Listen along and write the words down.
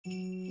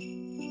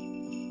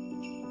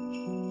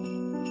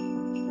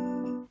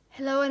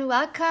and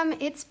welcome.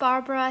 It's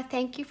Barbara.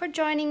 Thank you for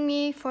joining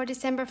me for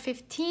December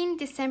 15,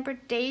 December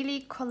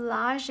daily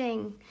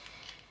collaging.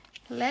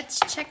 Let's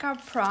check our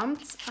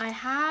prompts. I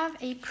have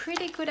a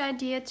pretty good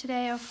idea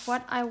today of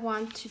what I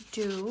want to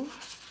do.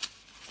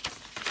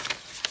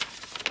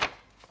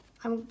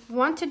 I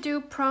want to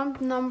do prompt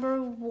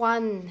number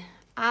 1.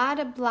 Add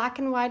a black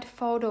and white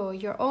photo,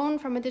 your own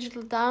from a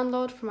digital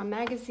download, from a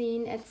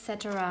magazine,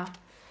 etc.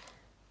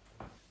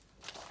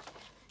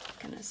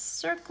 Gonna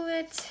circle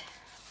it,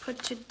 put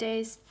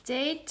today's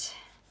date.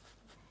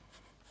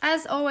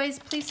 As always,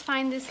 please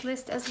find this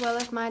list as well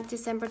as my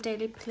December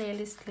daily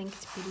playlist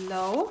linked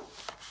below.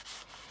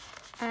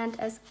 And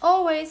as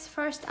always,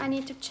 first I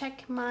need to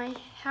check my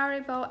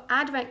Haribo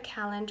advent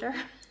calendar.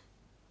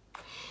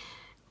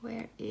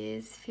 Where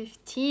is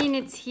 15?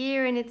 It's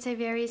here and it's a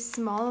very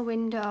small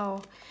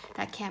window.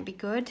 That can't be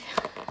good.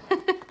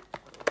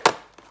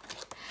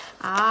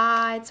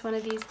 It's one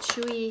of these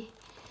chewy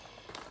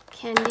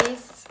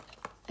candies.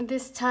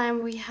 This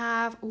time we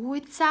have, ooh,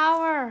 it's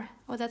sour.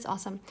 Oh, that's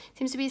awesome.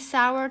 Seems to be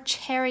sour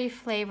cherry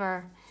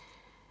flavor.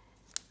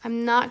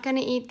 I'm not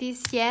gonna eat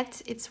these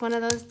yet. It's one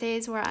of those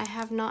days where I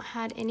have not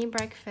had any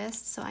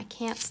breakfast, so I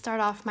can't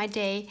start off my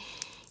day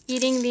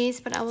eating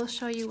these, but I will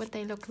show you what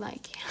they look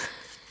like.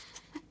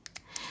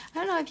 I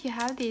don't know if you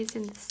have these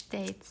in the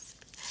States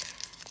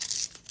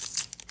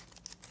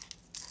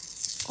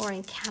or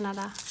in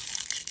Canada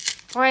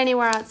or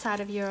anywhere outside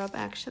of Europe,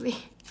 actually.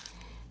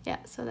 Yeah,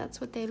 so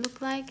that's what they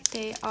look like.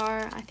 They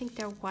are, I think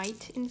they're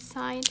white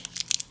inside,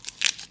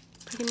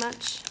 pretty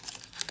much.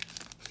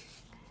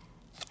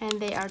 And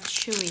they are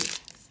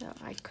chewy, so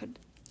I could,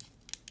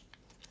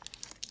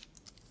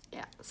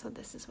 yeah, so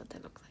this is what they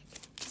look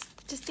like.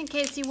 Just in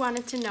case you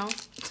wanted to know.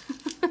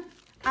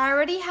 I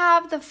already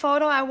have the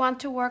photo I want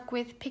to work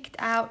with picked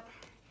out.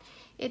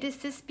 It is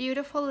this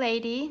beautiful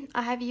lady.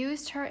 I have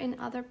used her in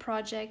other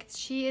projects.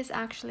 She is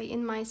actually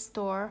in my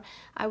store.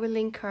 I will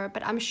link her,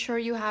 but I'm sure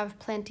you have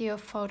plenty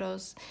of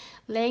photos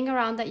laying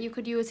around that you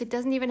could use. It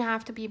doesn't even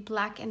have to be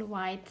black and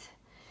white.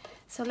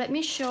 So let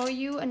me show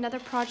you another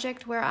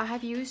project where I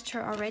have used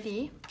her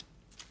already.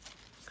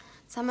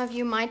 Some of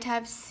you might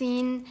have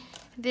seen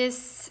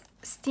this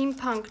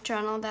steampunk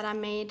journal that I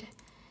made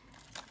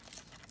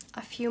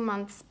a few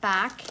months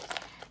back.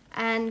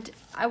 And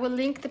I will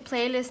link the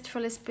playlist for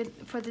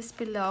this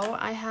below.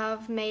 I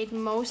have made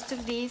most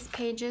of these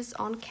pages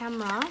on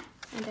camera,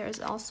 and there is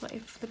also a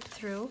flip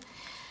through.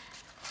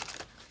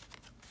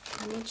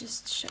 Let me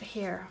just show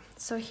here.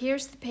 So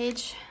here's the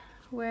page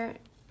where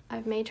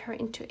I've made her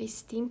into a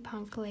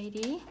steampunk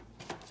lady.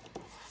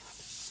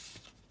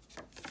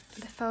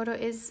 The photo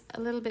is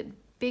a little bit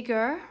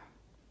bigger,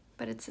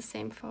 but it's the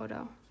same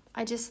photo.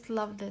 I just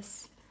love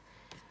this.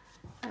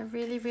 I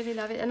really, really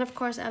love it. And of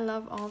course, I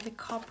love all the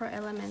copper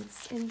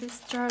elements in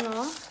this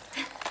journal.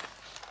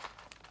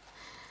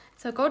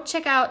 So go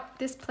check out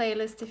this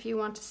playlist if you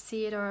want to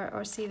see it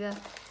or see the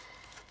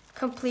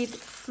complete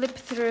flip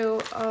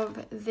through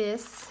of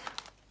this.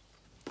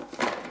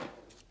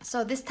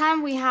 So this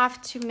time we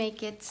have to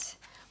make it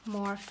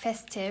more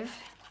festive.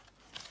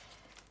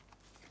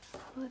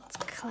 Let's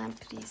clamp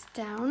these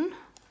down.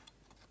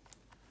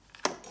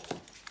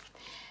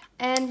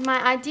 And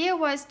my idea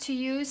was to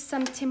use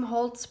some Tim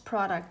Holtz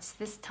products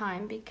this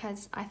time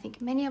because I think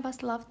many of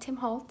us love Tim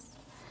Holtz.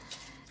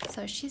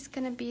 So she's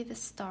gonna be the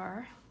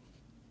star.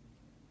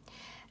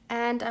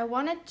 And I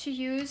wanted to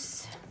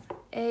use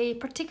a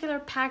particular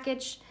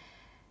package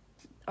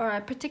or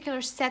a particular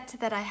set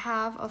that I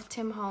have of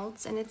Tim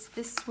Holtz, and it's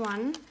this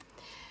one,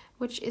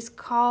 which is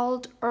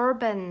called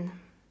Urban.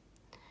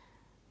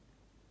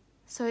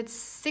 So it's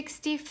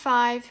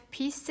 65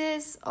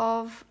 pieces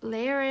of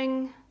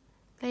layering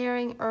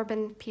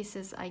urban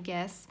pieces, I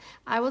guess.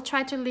 I will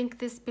try to link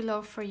this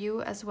below for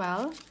you as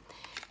well.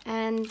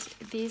 And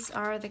these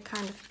are the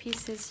kind of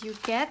pieces you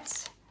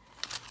get.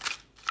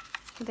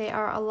 They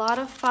are a lot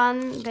of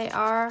fun. They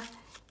are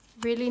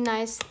really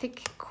nice,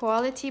 thick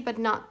quality, but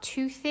not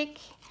too thick.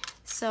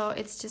 So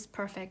it's just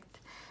perfect.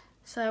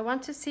 So I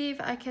want to see if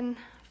I can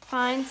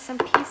find some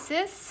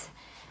pieces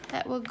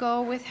that will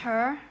go with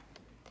her.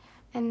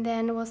 And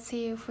then we'll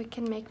see if we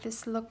can make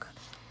this look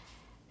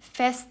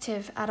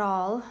festive at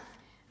all.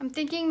 I'm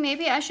thinking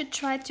maybe I should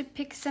try to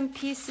pick some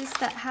pieces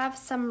that have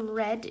some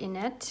red in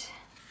it.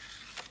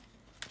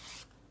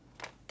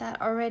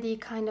 That already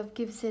kind of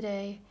gives it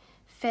a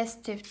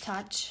festive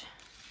touch.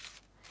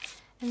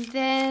 And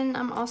then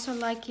I'm also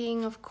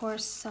liking, of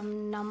course,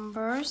 some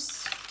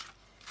numbers.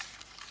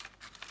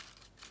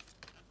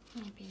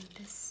 Maybe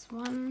this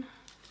one.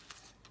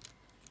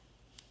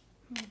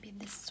 Maybe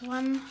this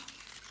one.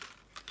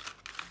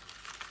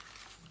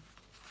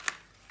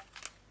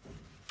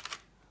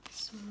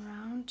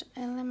 Round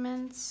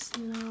elements,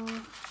 no,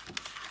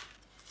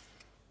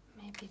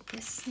 maybe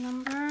this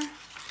number.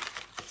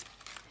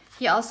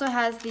 He also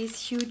has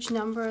these huge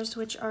numbers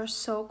which are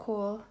so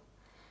cool.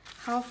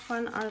 How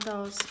fun are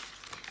those?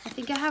 I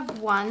think I have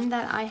one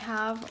that I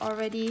have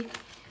already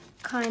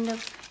kind of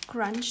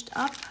scrunched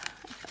up,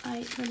 if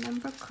I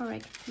remember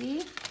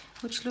correctly,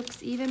 which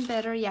looks even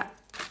better. Yeah,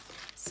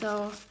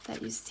 so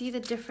that you see the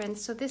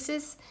difference. So this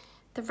is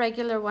the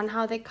regular one,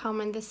 how they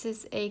come, and this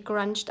is a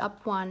grunged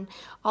up one.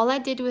 All I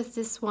did with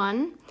this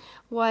one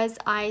was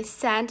I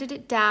sanded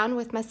it down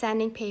with my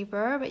sanding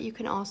paper, but you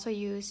can also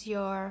use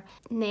your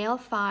nail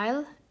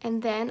file,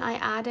 and then I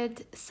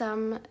added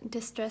some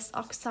distress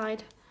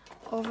oxide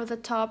over the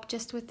top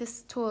just with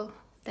this tool.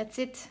 That's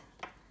it.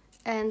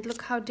 And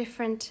look how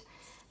different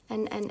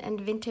and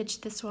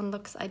vintage this one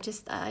looks. I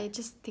just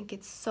think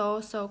it's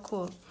so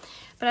cool.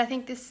 But I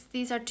think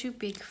these are too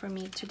big for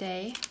me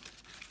today.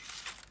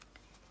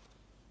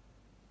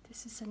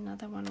 This is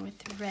another one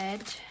with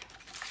red.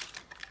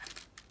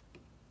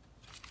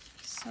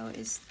 So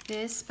is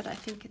this, but I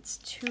think it's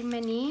too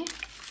many.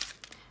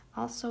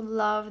 Also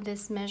love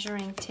this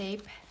measuring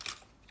tape.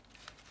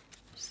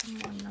 Some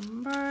more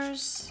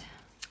numbers.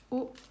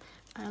 Oh,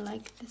 I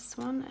like this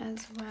one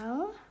as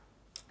well.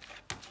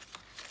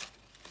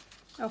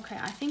 Okay,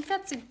 I think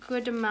that's a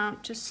good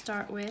amount to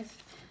start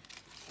with.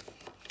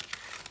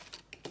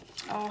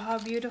 Oh, how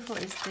beautiful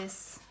is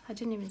this? I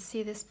didn't even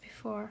see this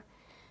before.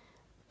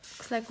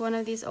 Looks like one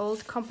of these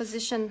old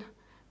composition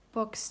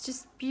books.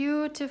 Just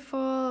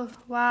beautiful.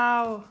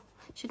 Wow.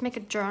 Should make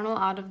a journal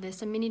out of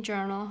this, a mini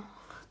journal.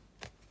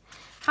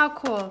 How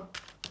cool.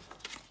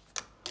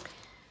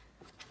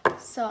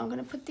 So I'm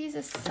gonna put these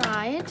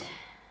aside.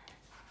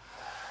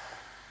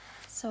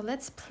 So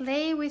let's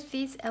play with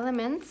these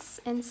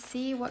elements and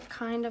see what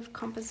kind of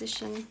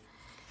composition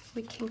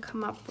we can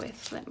come up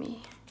with. Let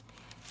me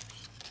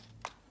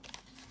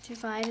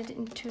divide it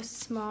into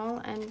small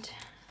and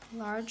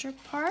larger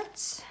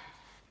parts.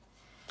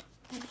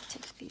 Let me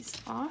take these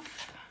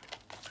off.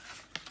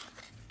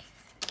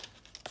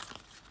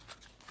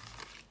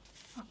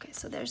 Okay,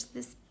 so there's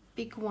this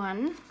big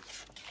one.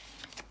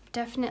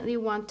 Definitely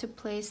want to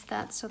place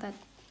that so that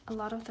a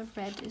lot of the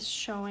red is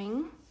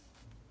showing.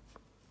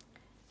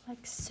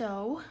 Like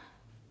so.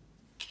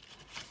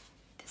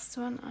 This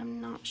one, I'm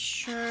not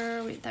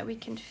sure that we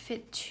can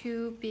fit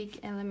two big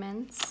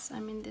elements. I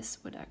mean, this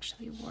would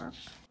actually work.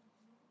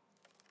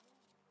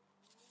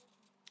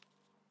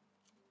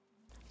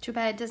 Too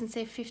bad it doesn't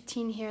say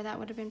 15 here. That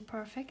would have been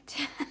perfect.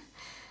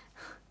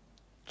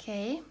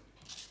 Okay,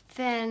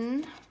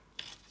 then,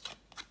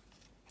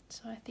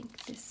 so I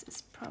think this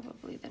is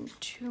probably then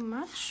too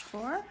much,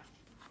 or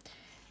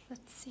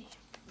let's see.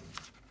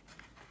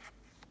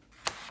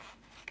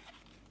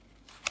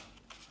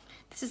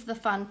 This is the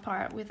fun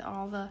part with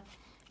all the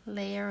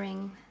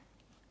layering,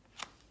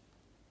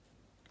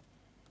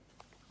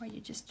 where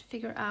you just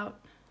figure out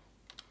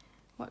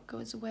what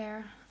goes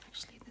where.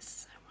 Actually,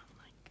 this I want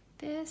like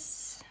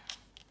this.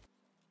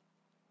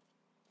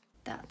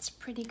 That's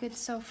pretty good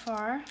so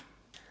far.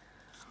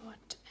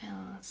 What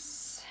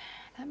else?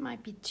 That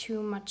might be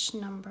too much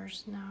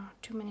numbers now,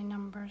 too many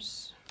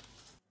numbers.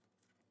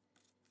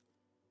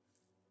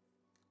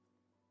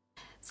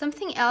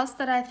 Something else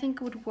that I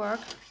think would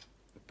work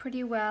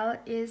pretty well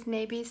is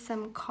maybe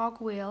some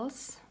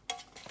cogwheels.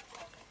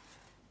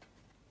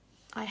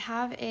 I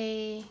have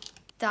a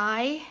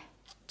die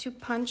to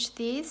punch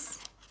these.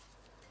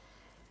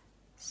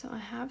 So I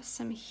have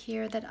some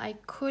here that I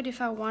could,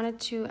 if I wanted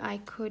to, I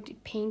could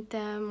paint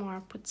them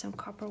or put some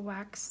copper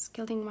wax,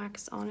 gilding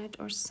wax on it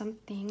or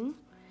something.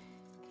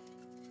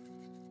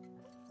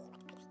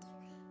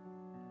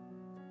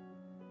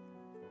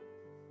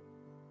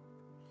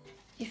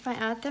 If I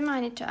add them, I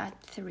need to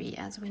add 3,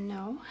 as we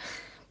know.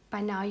 By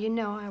now you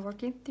know I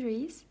work in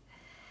 3s.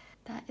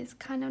 That is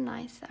kind of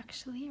nice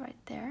actually, right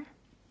there.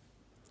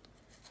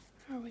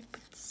 Or we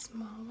put the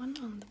small one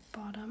on the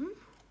bottom.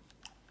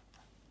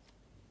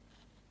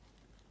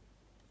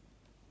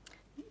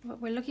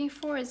 What we're looking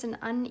for is an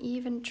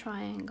uneven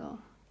triangle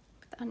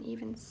with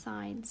uneven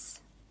sides.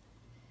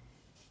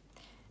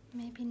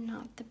 Maybe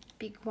not the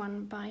big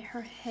one by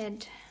her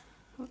head.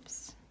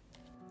 Whoops.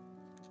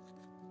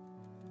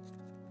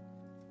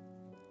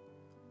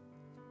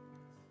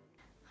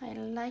 I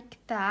like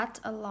that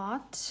a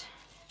lot.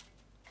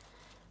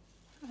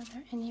 Are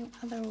there any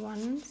other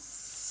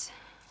ones?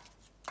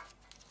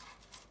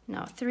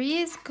 No, 3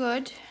 is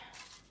good.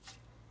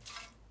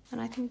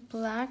 And I think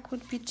black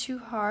would be too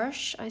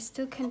harsh. I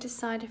still can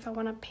decide if I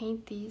want to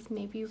paint these.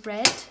 Maybe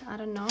red, I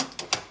don't know.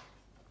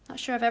 Not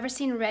sure I've ever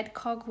seen red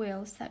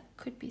cogwheels. That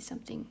could be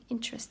something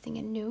interesting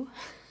and new.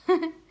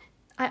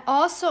 I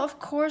also, of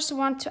course,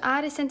 want to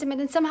add a sentiment,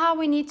 and somehow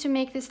we need to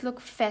make this look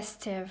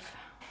festive.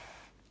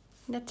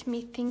 Let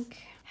me think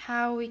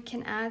how we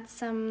can add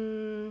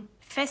some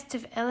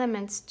festive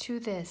elements to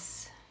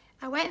this.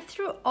 I went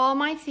through all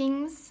my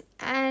things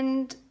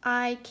and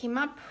I came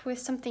up with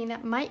something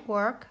that might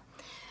work.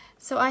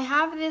 So I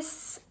have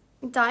this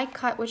die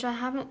cut, which I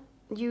haven't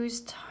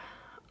used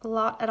a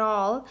lot at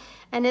all.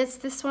 And it's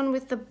this one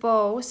with the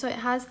bow. So it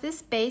has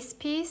this base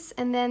piece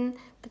and then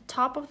the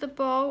top of the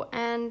bow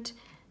and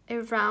a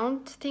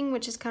round thing,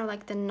 which is kind of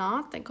like the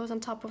knot that goes on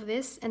top of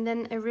this. And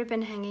then a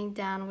ribbon hanging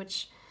down,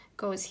 which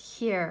goes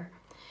here.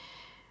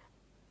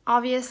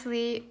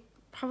 Obviously,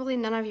 probably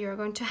none of you are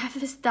going to have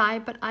this die,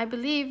 but I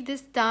believe this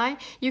die,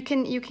 you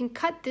can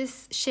cut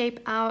this shape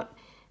out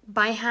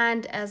by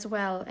hand as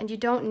well. And you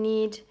don't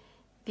need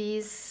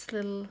these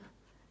little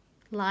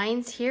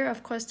lines here.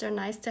 Of course, they're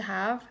nice to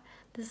have,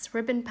 this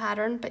ribbon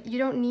pattern, but you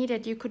don't need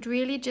it. You could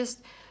really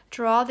just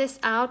draw this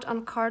out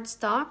on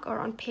cardstock or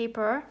on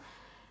paper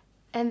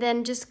and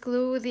then just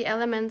glue the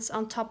elements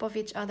on top of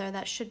each other.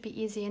 That should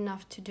be easy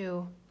enough to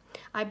do.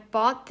 I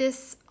bought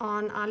this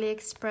on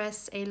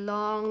AliExpress a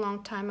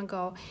long time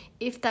ago.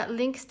 If that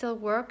link still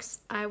works,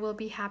 I will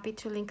be happy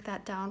to link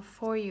that down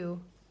for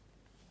you.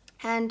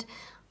 And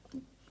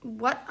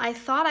what I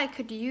thought I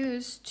could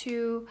use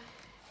to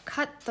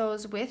cut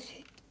those with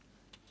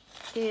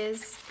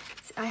is,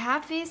 I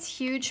have these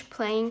huge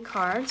playing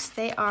cards.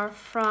 They are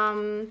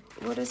from,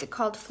 what is it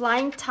called?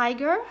 Flying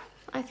Tiger,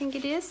 I think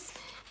it is.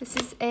 This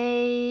is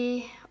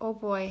a, oh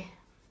boy,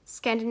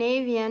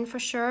 Scandinavian for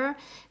sure.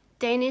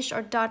 Danish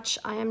or Dutch,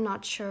 I am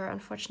not sure,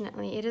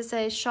 unfortunately. It is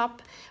a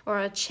shop or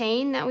a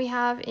chain that we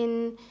have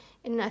in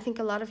I think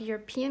a lot of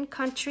European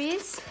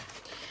countries.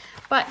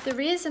 But the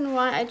reason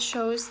why I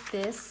chose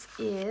this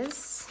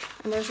is,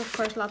 and there's of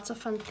course lots of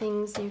fun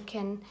things you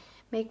can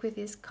make with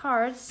these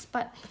cards,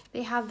 but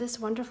they have this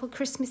wonderful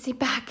Christmassy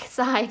back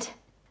side.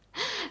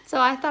 So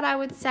I thought I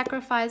would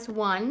sacrifice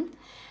one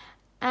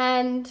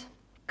and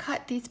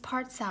cut these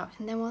parts out,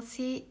 and then we'll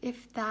see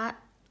if that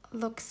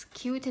looks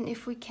cute and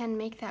if we can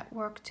make that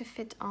work to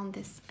fit on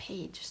this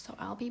page. So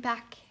I'll be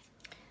back.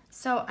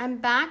 So I'm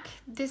back.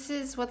 This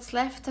is what's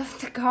left of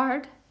the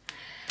card,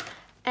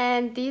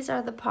 and these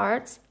are the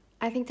parts.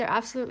 I think they're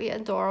absolutely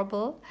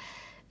adorable,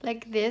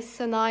 like this.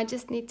 So now I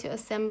just need to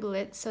assemble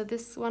it. So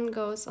this one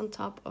goes on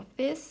top of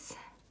this,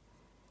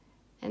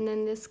 and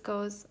then this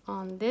goes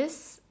on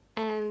this,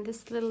 and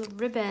this little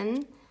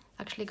ribbon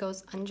actually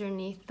goes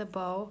underneath the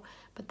bow,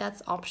 but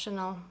that's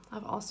optional.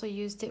 I've also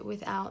used it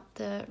without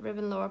the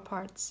ribbon lower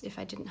parts if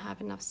I didn't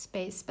have enough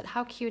space, but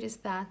how cute is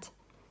that?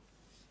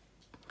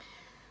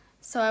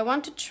 So I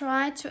want to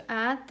try to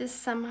add this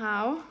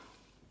somehow.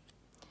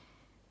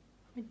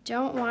 I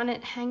don't want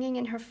it hanging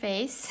in her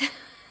face.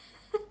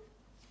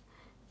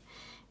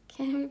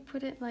 Can we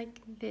put it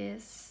like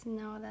this?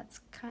 No, that's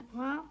kind of,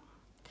 well,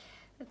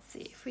 let's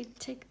see if we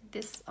take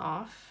this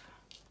off.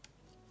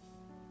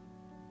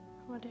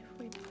 What if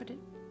we put it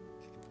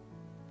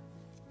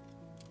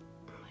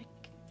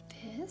like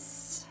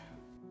this?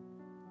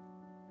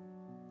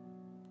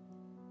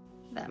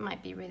 That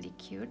might be really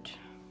cute.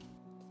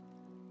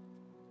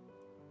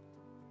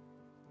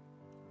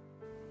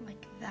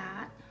 Like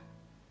that.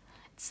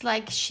 It's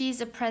like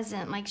she's a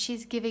present, like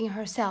she's giving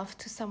herself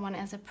to someone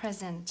as a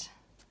present.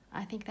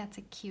 I think that's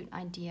a cute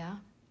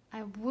idea.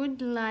 I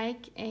would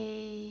like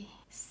a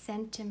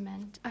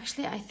sentiment.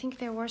 Actually, I think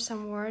there were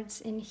some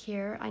words in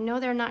here. I know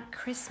they're not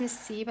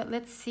Christmassy, but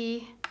let's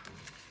see.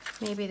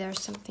 Maybe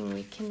there's something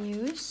we can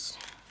use.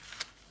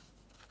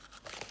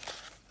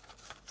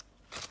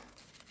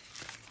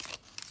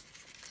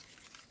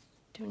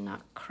 Do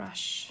not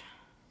crush.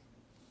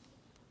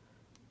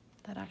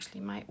 That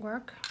actually might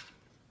work.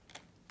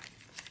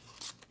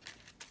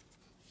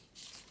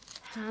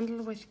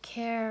 Handle with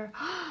care.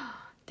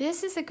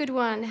 This is a good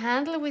one.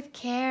 Handle with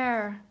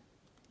care.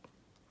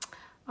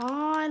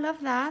 Oh, I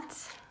love that.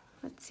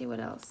 Let's see what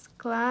else.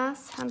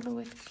 Glass, handle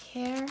with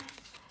care.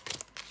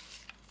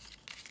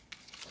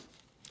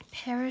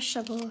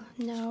 Perishable,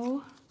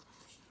 no.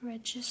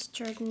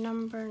 Registered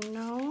number,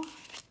 no.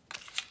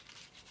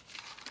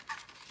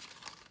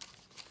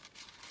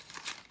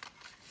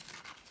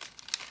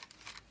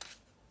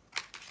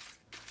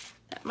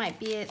 That might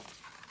be it.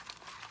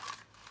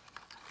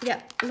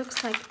 Yeah,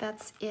 looks like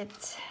that's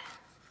it.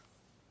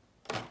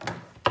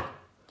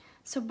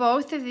 So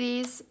both of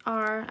these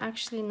are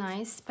actually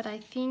nice, but I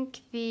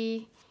think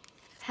the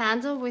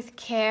handle with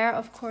care,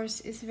 of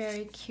course, is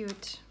very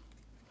cute.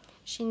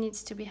 She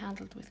needs to be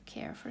handled with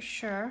care for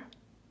sure.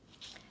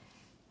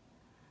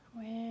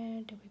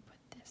 Where do we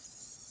put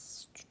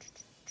this?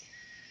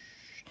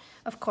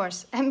 Of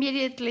course,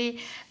 immediately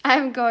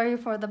I'm going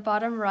for the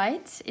bottom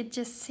right. It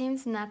just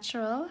seems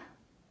natural.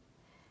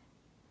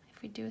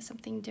 If we do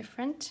something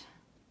different,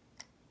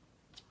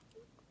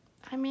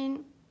 I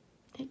mean,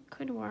 it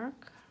could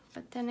work.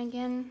 But then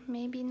again,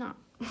 maybe not.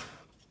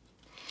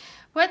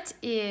 What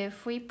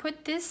if we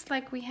put this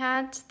like we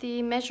had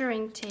the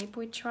measuring tape?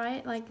 We try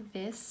it like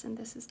this, and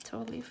this is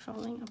totally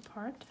falling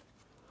apart.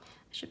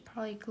 I should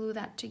probably glue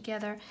that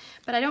together,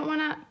 but I don't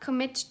want to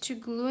commit to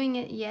gluing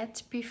it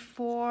yet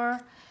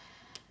before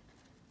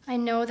I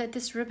know that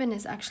this ribbon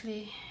is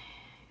actually,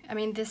 I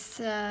mean this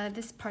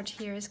this part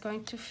here is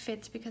going to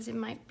fit, because it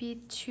might be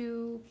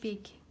too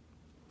big.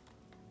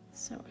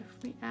 So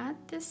if we add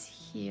this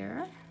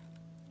here,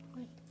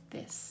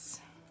 this.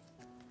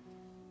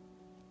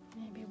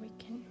 Maybe we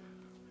can,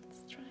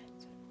 let's try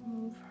to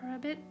move her a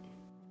bit.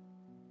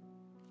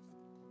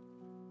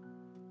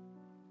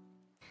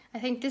 I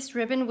think this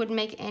ribbon would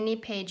make any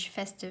page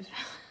festive.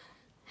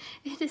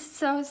 It is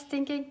so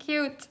stinking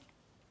cute.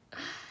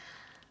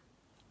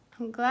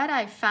 I'm glad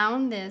I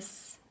found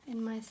this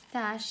in my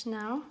stash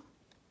now.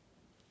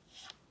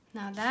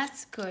 Now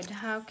that's good.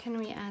 How can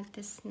we add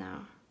this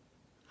now?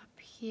 Up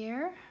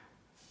here?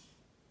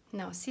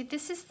 No, see,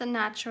 this is the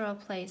natural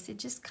place. It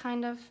just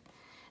kind of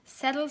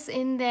settles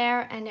in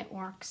there and it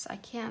works. I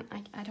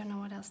don't know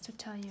what else to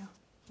tell you.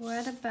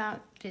 What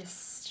about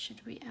this?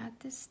 Should we add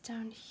this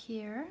down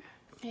here?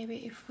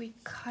 Maybe if we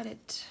cut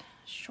it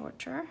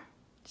shorter,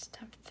 just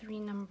have 3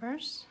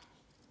 numbers.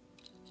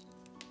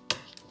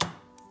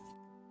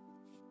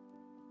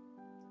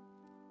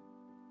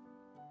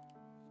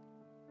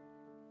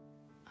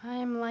 I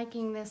am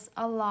liking this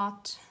a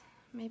lot.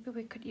 Maybe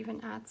we could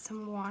even add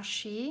some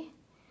washi,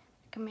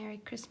 like a Merry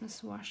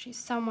Christmas washi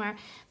somewhere,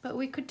 but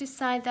we could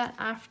decide that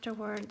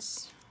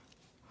afterwards.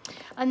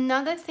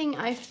 Another thing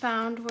I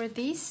found were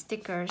these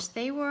stickers.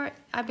 They were,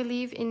 I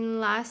believe, in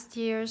last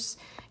year's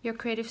Your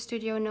Creative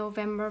Studio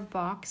November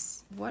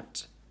box.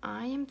 What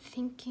I am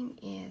thinking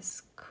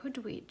is,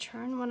 could we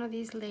turn one of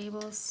these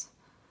labels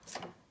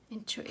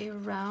into a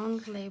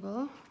round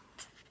label?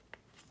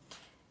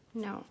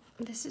 No,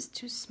 this is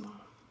too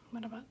small.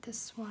 What about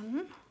this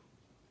one?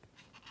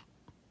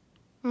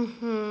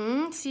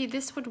 See,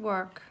 this would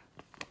work.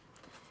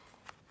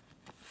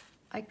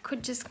 I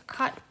could just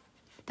cut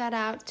that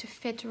out to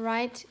fit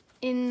right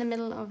in the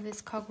middle of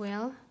this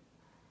cogwheel.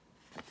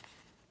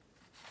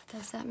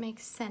 Does that make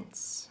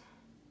sense?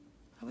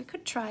 We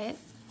could try it.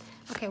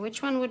 Okay,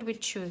 which one would we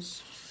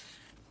choose?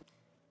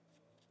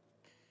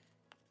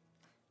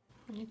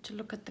 I need to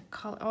look at the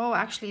color. Oh,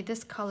 actually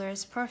this color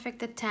is perfect,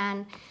 the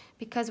tan,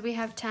 because we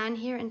have tan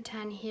here and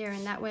tan here,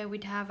 and that way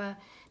we'd have a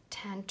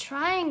tan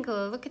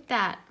triangle. Look at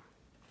that.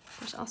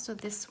 There's also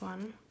this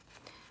one,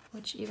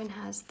 which even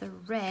has the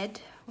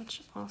red,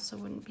 which also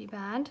wouldn't be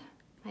bad.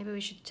 Maybe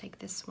we should take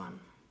this one.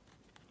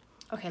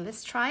 Okay,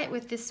 let's try it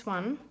with this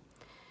one.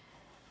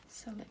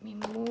 So let me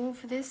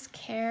move this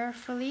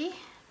carefully.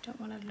 Don't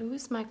want to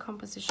lose my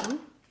composition.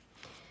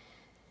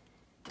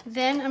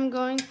 Then I'm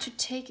going to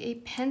take a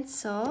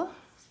pencil,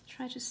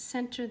 try to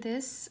center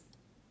this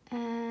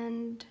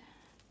and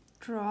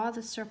draw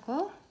the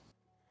circle.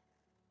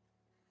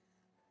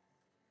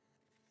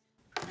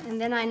 And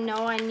then I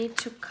know I need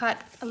to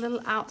cut a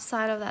little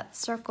outside of that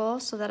circle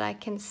so that I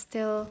can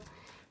still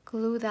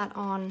glue that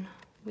on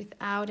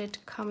without it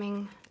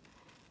coming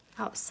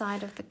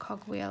outside of the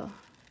cogwheel.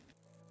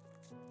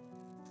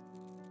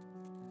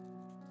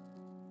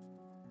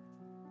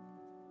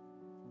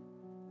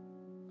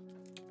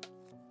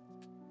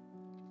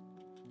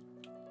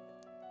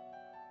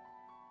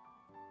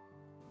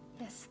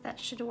 Yes, that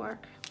should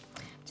work.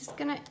 Just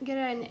gonna get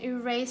an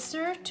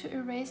eraser to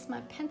erase my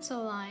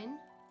pencil line.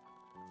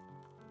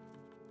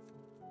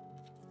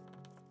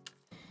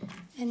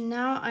 And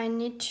now I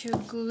need to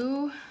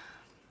glue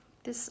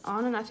this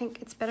on, and I think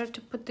it's better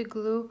to put the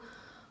glue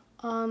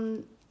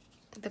on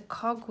the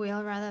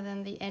cogwheel rather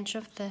than the edge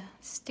of the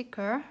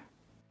sticker.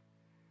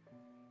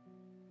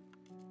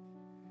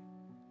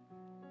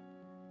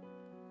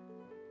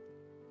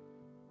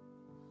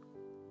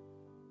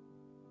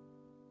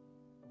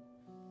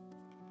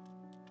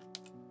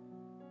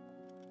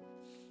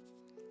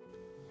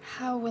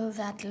 How will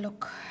that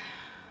look?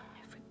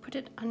 If we put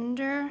it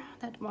under,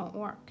 that won't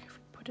work. If we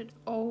put it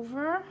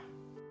over,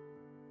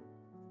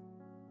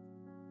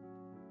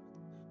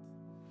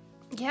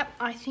 yep,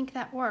 I think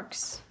that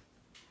works.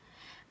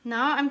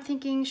 Now I'm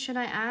thinking, should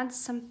I add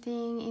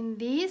something in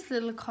these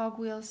little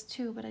cogwheels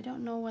too? But I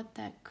don't know what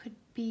that could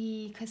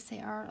be because they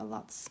are a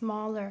lot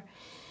smaller.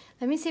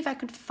 Let me see if I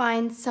could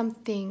find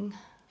something.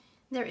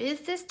 There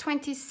is this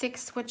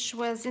 26, which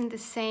was in the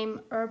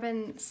same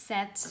urban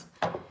set.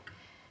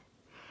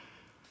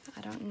 I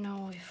don't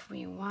know if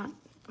we want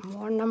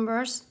more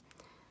numbers.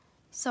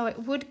 So it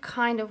would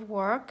kind of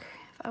work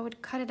if I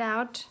would cut it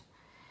out,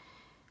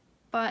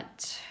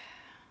 but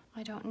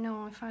I don't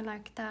know if I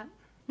like that.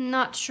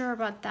 Not sure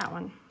about that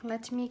one.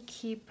 Let me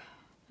keep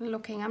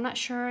looking. I'm not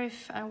sure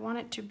if I want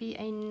it to be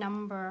a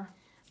number.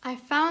 I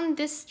found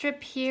this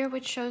strip here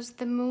which shows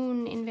the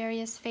moon in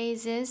various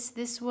phases.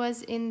 This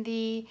was in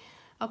the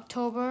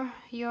October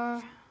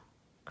Your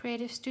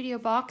Creative Studio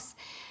box,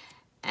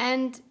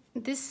 and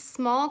this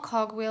small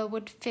cogwheel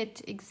would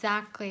fit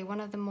exactly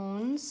one of the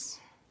moons.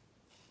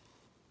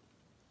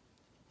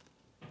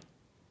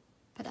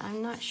 But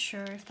I'm not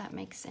sure if that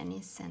makes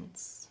any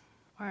sense,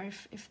 or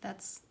if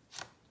that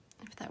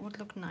would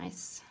look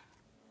nice.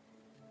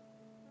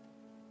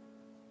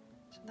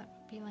 So that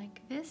would be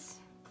like this.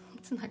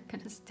 It's not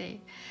gonna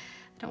stay.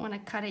 I don't want to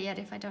cut it yet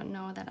if I don't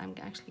know that I'm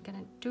actually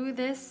gonna do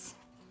this.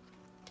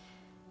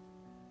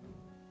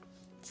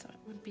 So it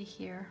would be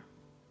here,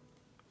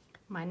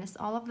 minus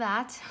all of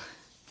that.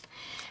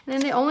 And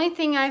then the only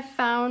thing I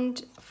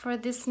found for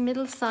this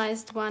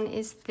middle-sized one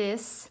is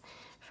this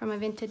from a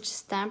vintage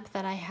stamp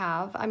that I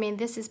have. I mean,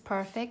 this is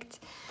perfect,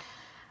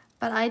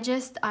 but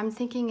I'm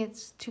thinking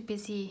it's too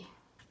busy.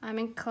 I'm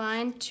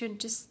inclined to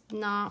just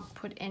not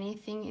put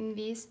anything in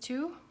these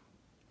two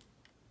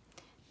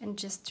and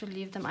just to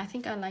leave them. I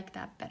think I like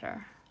that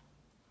better.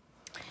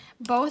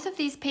 Both of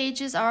these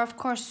pages are, of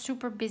course,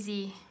 super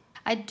busy.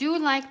 I do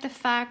like the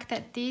fact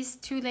that these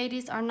two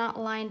ladies are not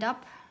lined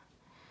up.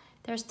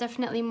 There's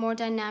definitely more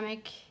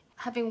dynamic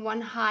having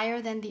one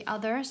higher than the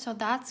other, so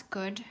that's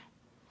good.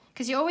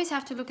 because you always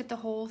have to look at the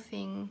whole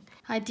thing,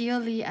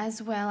 ideally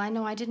as well. I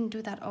know I didn't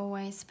do that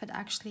always, but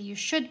actually you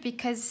should,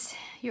 because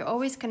you're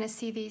always going to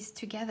see these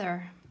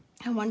together.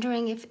 I'm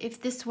wondering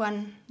if this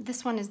one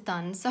is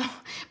done, so,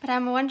 but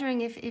I'm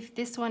wondering if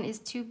this one is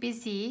too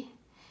busy,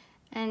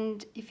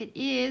 and if it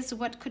is,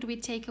 what could we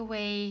take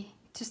away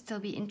to still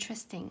be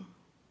interesting?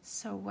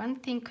 So one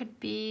thing could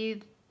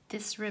be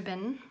this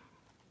ribbon.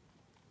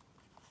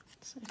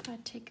 So if I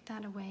take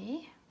that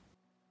away,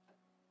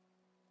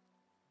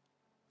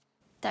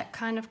 that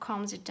kind of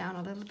calms it down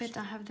a little bit,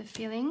 I have the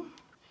feeling.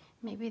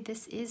 Maybe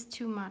this is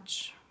too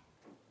much.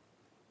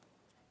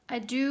 I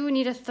do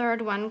need a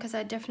third one, because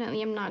I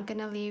definitely am not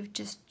gonna leave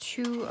just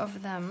 2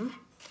 of them.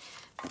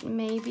 But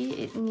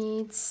maybe it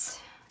needs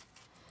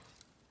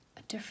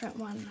a different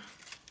one.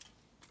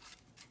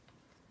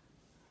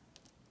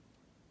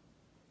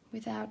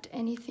 Without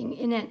anything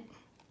in it.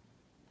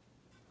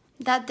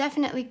 That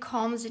definitely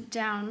calms it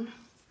down,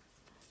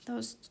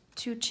 those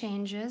 2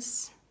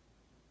 changes.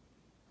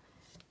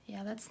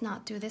 Yeah, let's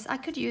not do this. I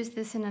could use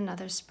this in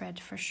another spread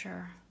for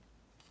sure.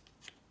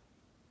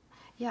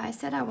 Yeah, I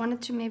said I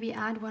wanted to maybe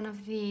add one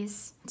of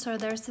these. So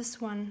there's this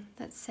one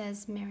that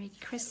says Merry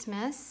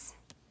Christmas.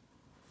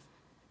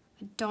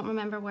 I don't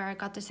remember where I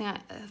got this thing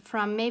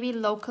from. Maybe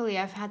locally,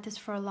 I've had this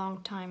for a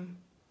long time.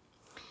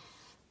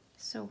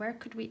 So where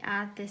could we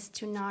add this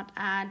to not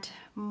add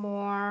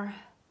more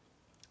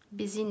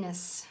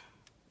busyness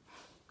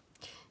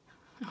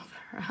of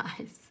her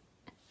eyes?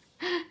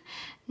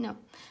 No,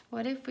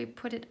 what if we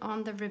put it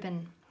on the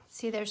ribbon?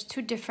 See, there's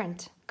 2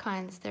 different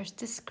kinds. There's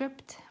this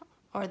script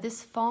or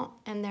this font,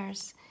 and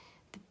there's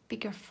the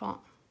bigger font.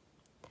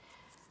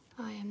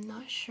 I am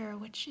not sure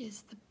which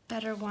is the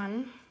better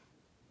one.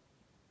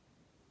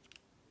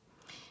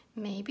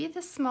 Maybe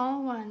the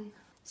small one,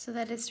 so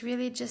that it's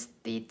really just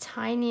the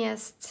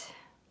tiniest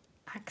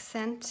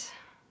accent.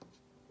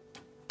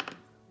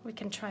 We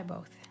can try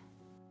both.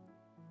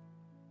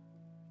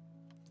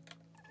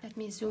 Let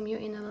me zoom you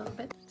in a little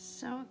bit.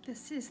 So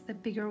this is the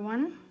bigger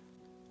one.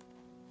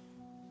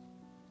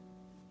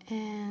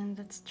 And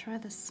let's try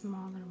the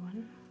smaller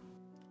one.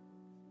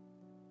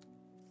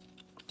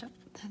 So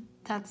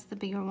that's the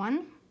bigger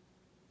one.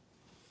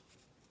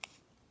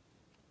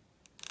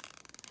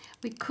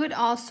 We could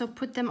also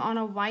put them on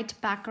a white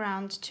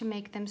background to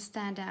make them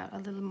stand out a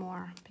little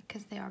more,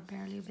 because they are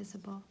barely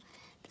visible.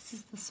 This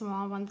is the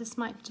small one. This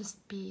might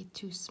just be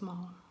too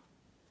small.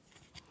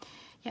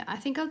 Yeah, I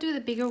think I'll do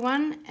the bigger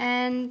one,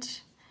 and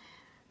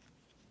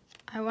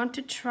I want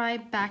to try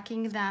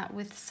backing that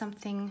with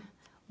something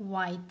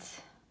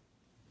white.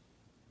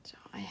 So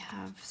I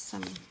have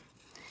some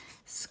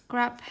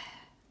scrap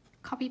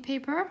copy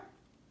paper.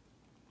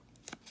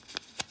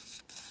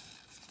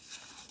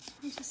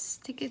 I'll just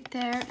stick it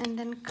there and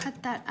then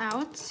cut that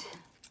out.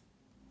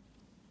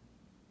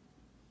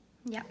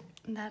 Yeah,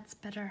 that's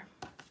better.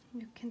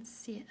 You can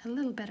see it a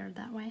little better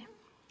that way.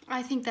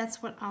 I think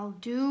that's what I'll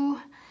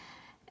do,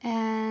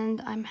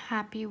 and I'm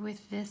happy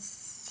with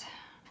this.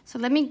 So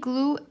let me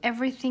glue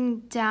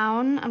everything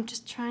down. I'm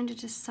just trying to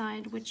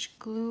decide which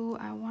glue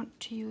I want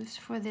to use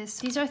for this.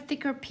 These are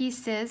thicker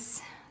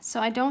pieces, so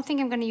I don't think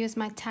I'm going to use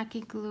my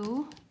tacky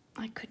glue.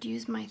 I could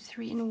use my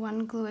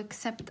 3-in-1 glue,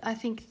 except I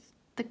think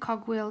the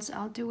cogwheels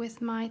I'll do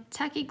with my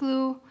tacky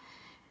glue,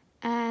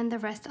 and the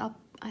rest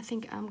I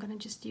think I'm gonna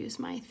just use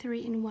my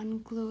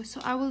 3-in-1 glue. So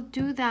I will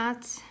do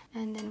that,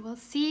 and then we'll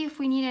see if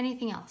we need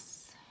anything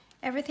else.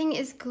 Everything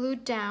is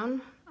glued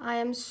down. I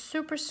am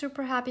super,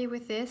 super happy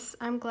with this.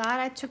 I'm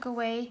glad I took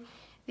away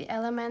the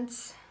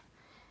elements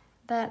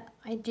that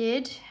I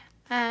did,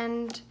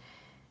 and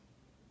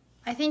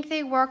I think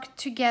they work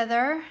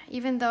together,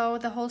 even though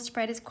the whole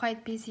spread is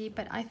quite busy,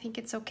 but I think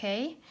it's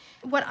okay.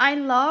 What I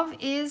love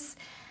is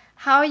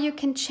how you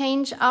can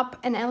change up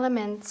an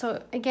element.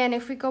 So again,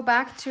 if we go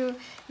back to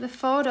the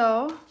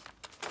photo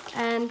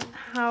and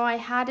how I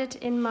had it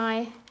in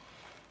my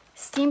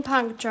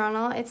steampunk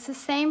journal, it's the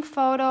same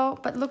photo,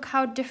 but look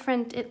how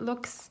different it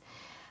looks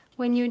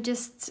when you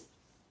just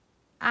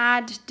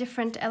add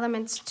different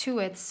elements to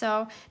it.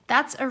 So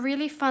that's a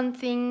really fun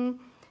thing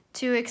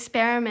to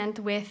experiment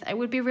with. It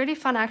would be really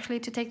fun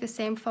actually to take the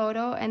same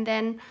photo and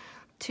then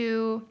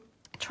to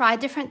try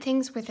different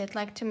things with it,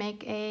 like to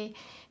make a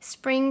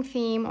spring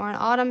theme or an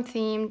autumn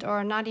themed,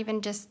 or not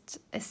even just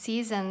a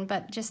season,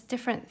 but just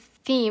different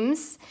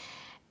themes,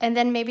 and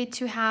then maybe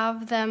to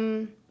have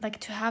them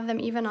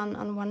even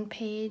on one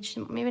page,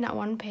 maybe not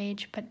one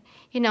page, but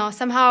you know,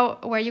 somehow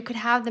where you could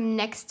have them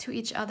next to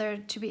each other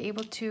to be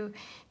able to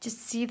just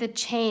see the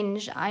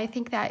change. I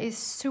think that is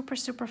super,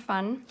 super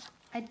fun.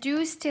 I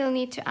do still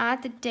need to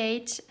add the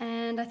date,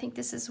 and I think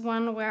this is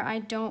one where I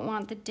don't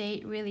want the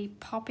date really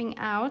popping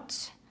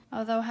out.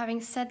 Although having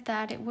said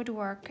that, it would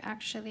work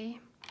actually.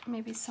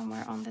 Maybe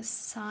somewhere on the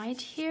side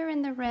here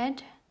in the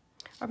red,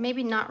 or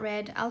maybe not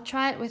red. I'll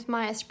try it with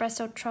my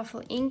espresso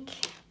truffle ink,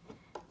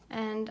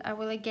 and I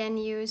will again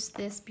use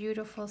this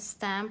beautiful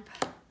stamp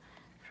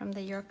from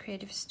the Your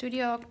Creative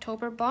Studio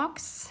October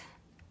box,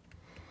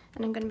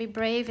 and I'm gonna be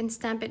brave and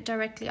stamp it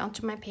directly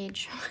onto my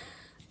page.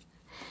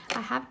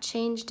 I have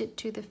changed it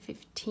to the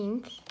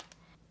 15th.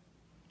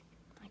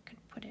 I could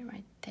put it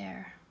right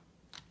there.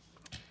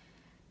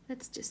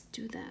 Let's just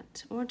do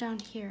that, or down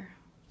here.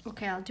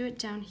 Okay, I'll do it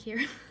down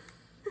here.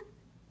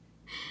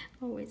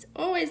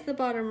 Always the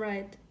bottom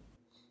right.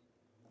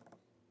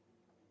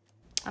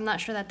 I'm not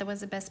sure that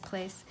was the best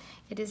place.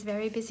 It is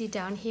very busy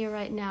down here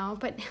right now,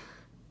 but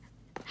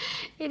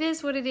it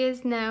is what it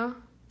is now.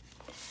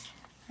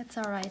 That's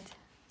all right.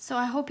 So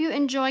I hope you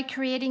enjoy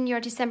creating your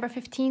December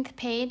 15th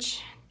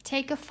page.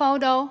 Take a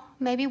photo,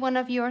 maybe one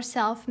of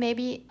yourself,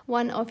 maybe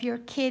one of your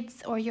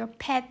kids or your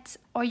pets,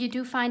 or you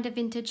do find a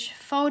vintage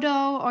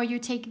photo, or you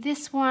take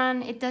this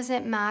one. It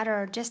doesn't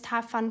matter. Just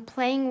have fun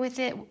playing with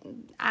it,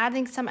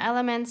 adding some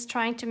elements,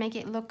 trying to make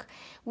it look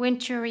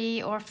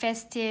wintry or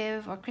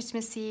festive or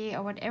Christmassy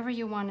or whatever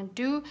you want to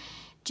do.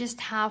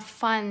 Just have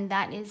fun.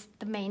 That is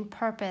the main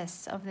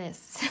purpose of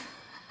this.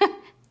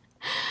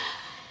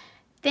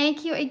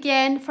 Thank you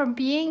again for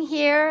being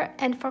here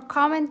and for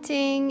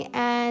commenting,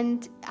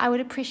 and I would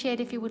appreciate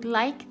if you would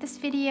like this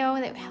video.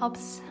 That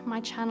helps my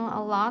channel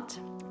a lot,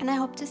 and I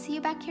hope to see you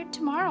back here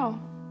tomorrow.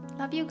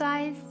 Love you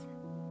guys.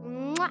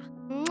 Mwah,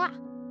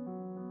 mwah.